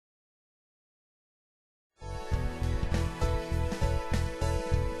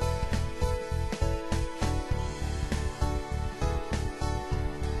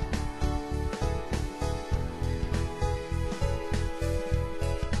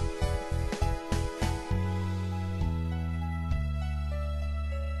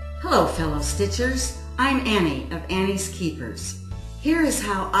Hello fellow stitchers, I'm Annie of Annie's Keepers. Here is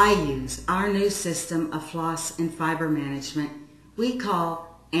how I use our new system of floss and fiber management we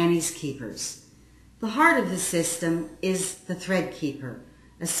call Annie's Keepers. The heart of the system is the thread keeper,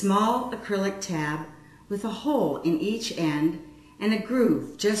 a small acrylic tab with a hole in each end and a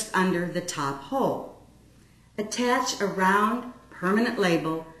groove just under the top hole. Attach a round permanent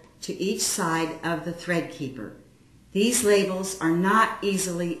label to each side of the thread keeper. These labels are not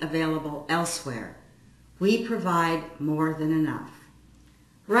easily available elsewhere. We provide more than enough.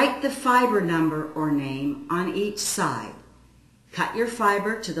 Write the fiber number or name on each side. Cut your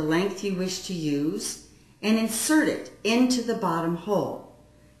fiber to the length you wish to use and insert it into the bottom hole.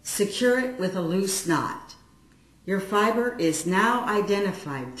 Secure it with a loose knot. Your fiber is now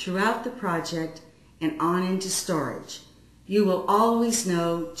identified throughout the project and on into storage. You will always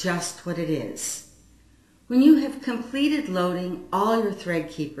know just what it is. When you have completed loading all your thread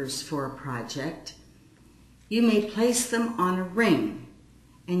keepers for a project, you may place them on a ring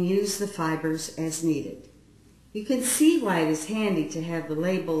and use the fibers as needed. You can see why it is handy to have the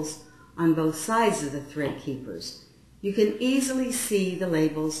labels on both sides of the thread keepers. You can easily see the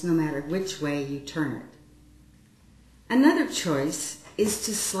labels no matter which way you turn it. Another choice is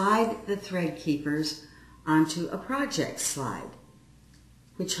to slide the thread keepers onto a project slide,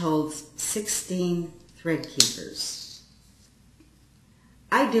 which holds 16 thread keepers.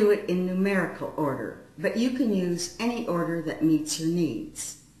 I do it in numerical order, but you can use any order that meets your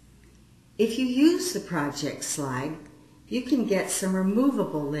needs. If you use the project slide, you can get some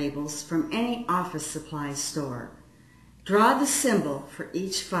removable labels from any office supply store. Draw the symbol for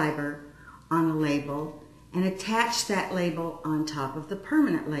each fiber on a label and attach that label on top of the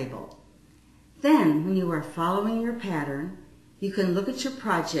permanent label. Then, when you are following your pattern, you can look at your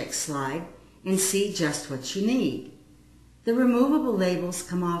project slide and see just what you need. The removable labels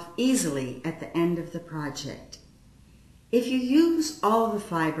come off easily at the end of the project. If you use all the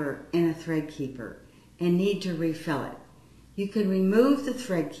fiber in a thread keeper and need to refill it, you can remove the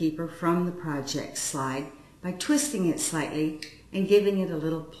thread keeper from the project slide by twisting it slightly and giving it a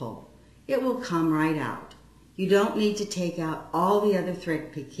little pull. It will come right out. You don't need to take out all the other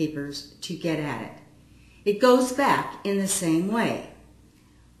thread keepers to get at it. It goes back in the same way.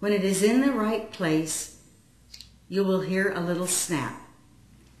 When it is in the right place, you will hear a little snap.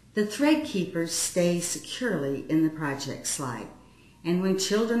 The thread keepers stay securely in the project slide, and when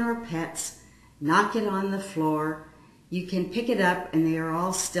children or pets knock it on the floor, you can pick it up and they are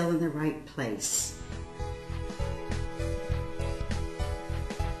all still in the right place.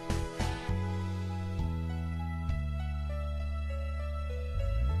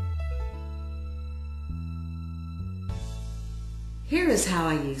 Here is how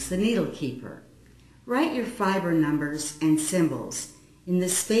I use the needle keeper. Write your fiber numbers and symbols in the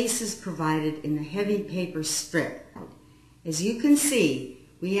spaces provided in the heavy paper strip. As you can see,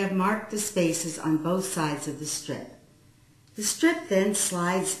 we have marked the spaces on both sides of the strip. The strip then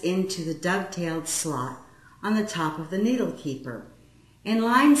slides into the dovetailed slot on the top of the needle keeper and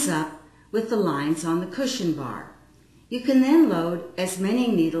lines up with the lines on the cushion bar. You can then load as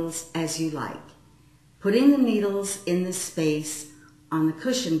many needles as you like, putting the needles in the space on the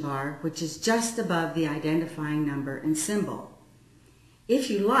cushion bar, which is just above the identifying number and symbol. If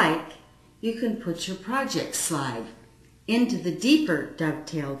you like, you can put your project slide into the deeper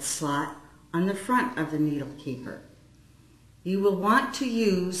dovetailed slot on the front of the needle keeper. You will want to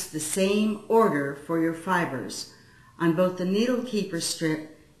use the same order for your fibers on both the needle keeper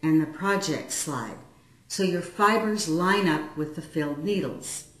strip and the project slide, so your fibers line up with the filled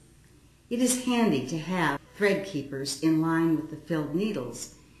needles. It is handy to have thread keepers in line with the filled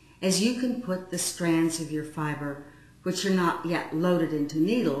needles, as you can put the strands of your fiber, which are not yet loaded into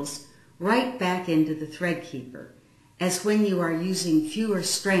needles, right back into the thread keeper, as when you are using fewer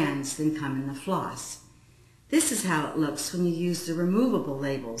strands than come in the floss. This is how it looks when you use the removable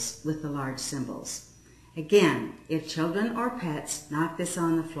labels with the large symbols. Again, if children or pets knock this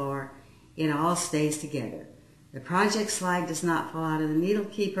on the floor, it all stays together. The project slide does not fall out of the needle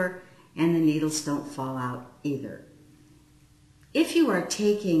keeper, and the needles don't fall out either. If you are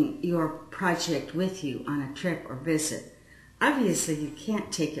taking your project with you on a trip or visit, obviously you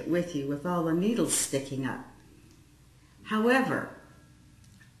can't take it with you with all the needles sticking up. However,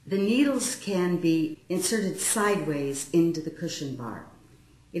 the needles can be inserted sideways into the cushion bar.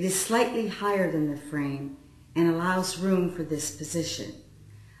 It is slightly higher than the frame and allows room for this position.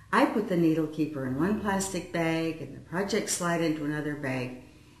 I put the needle keeper in one plastic bag and the project slide into another bag,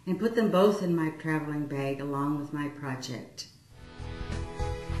 and put them both in my traveling bag along with my project.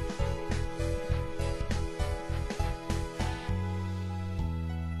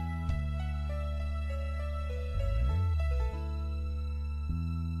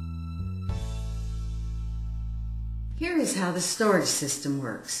 Here is how the storage system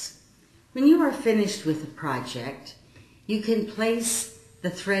works. When you are finished with a project, you can place the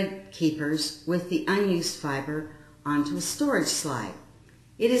thread keepers with the unused fiber onto a storage slide.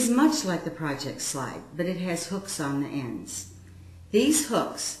 It is much like the project slide, but it has hooks on the ends. These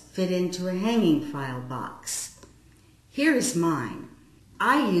hooks fit into a hanging file box. Here is mine.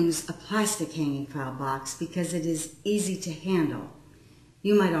 I use a plastic hanging file box because it is easy to handle.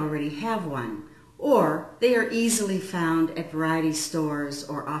 You might already have one, or they are easily found at variety stores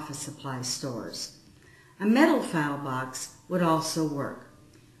or office supply stores. A metal file box would also work.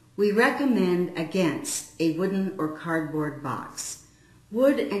 We recommend against a wooden or cardboard box.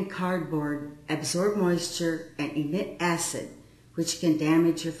 Wood and cardboard absorb moisture and emit acid, which can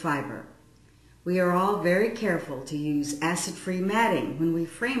damage your fiber. We are all very careful to use acid-free matting when we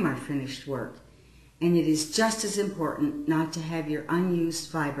frame our finished work, and it is just as important not to have your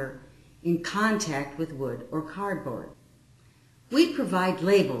unused fiber in contact with wood or cardboard. We provide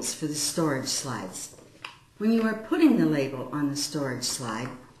labels for the storage slides. When you are putting the label on the storage slide,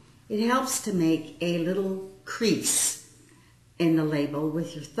 it helps to make a little crease in the label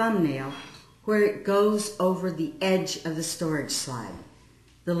with your thumbnail where it goes over the edge of the storage slide.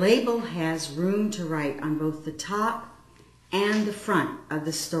 The label has room to write on both the top and the front of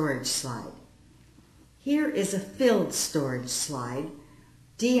the storage slide. Here is a filled storage slide,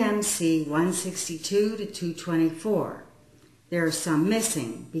 DMC 162 to 224. There are some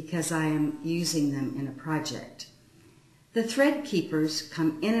missing because I am using them in a project. The thread keepers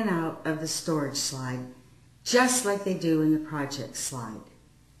come in and out of the storage slide just like they do in the project slide.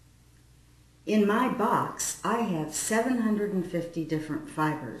 In my box, I have 750 different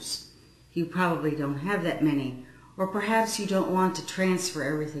fibers. You probably don't have that many, or perhaps you don't want to transfer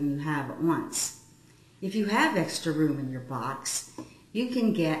everything you have at once. If you have extra room in your box, you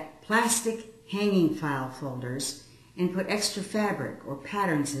can get plastic hanging file folders and put extra fabric or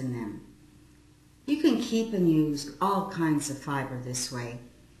patterns in them. You can keep and use all kinds of fiber this way.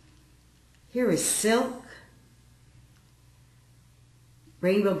 Here is silk,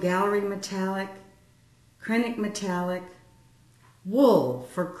 Rainbow Gallery metallic, Krennic metallic, wool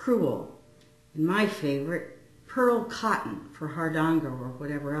for crewel, and my favorite, pearl cotton for hardango or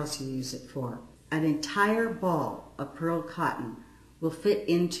whatever else you use it for. An entire ball of pearl cotton will fit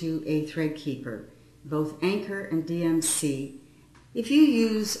into a thread keeper, both anchor and DMC. If you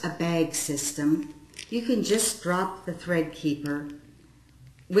use a bag system, you can just drop the thread keeper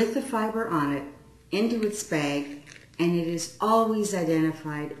with the fiber on it into its bag, and it is always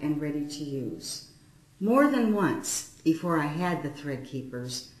identified and ready to use. More than once, before I had the thread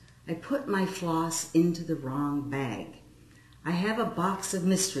keepers, I put my floss into the wrong bag. I have a box of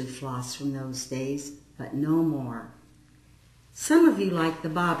mystery floss from those days, but no more. Some of you like the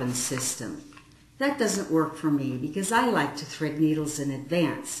bobbin system. That doesn't work for me because I like to thread needles in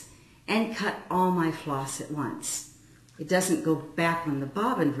advance and cut all my floss at once. It doesn't go back on the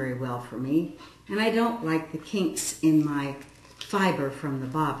bobbin very well for me, and I don't like the kinks in my fiber from the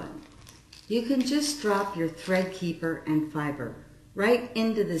bobbin. You can just drop your thread keeper and fiber right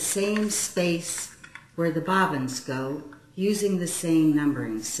into the same space where the bobbins go using the same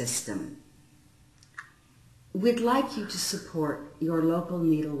numbering system. We'd like you to support your local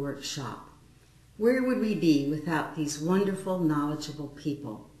needlework shop. Where would we be without these wonderful, knowledgeable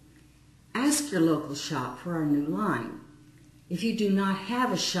people? Ask your local shop for our new line. If you do not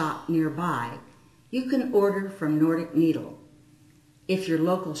have a shop nearby, you can order from Nordic Needle. If your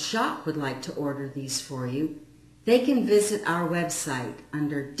local shop would like to order these for you, they can visit our website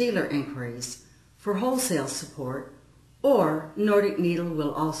under Dealer Inquiries for wholesale support, or Nordic Needle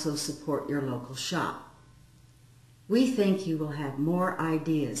will also support your local shop. We think you will have more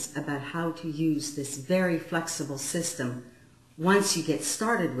ideas about how to use this very flexible system once you get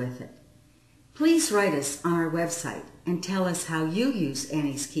started with it. Please write us on our website and tell us how you use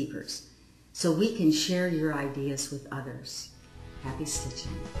Annie's Keepers so we can share your ideas with others. Happy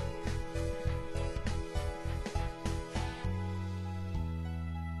stitching.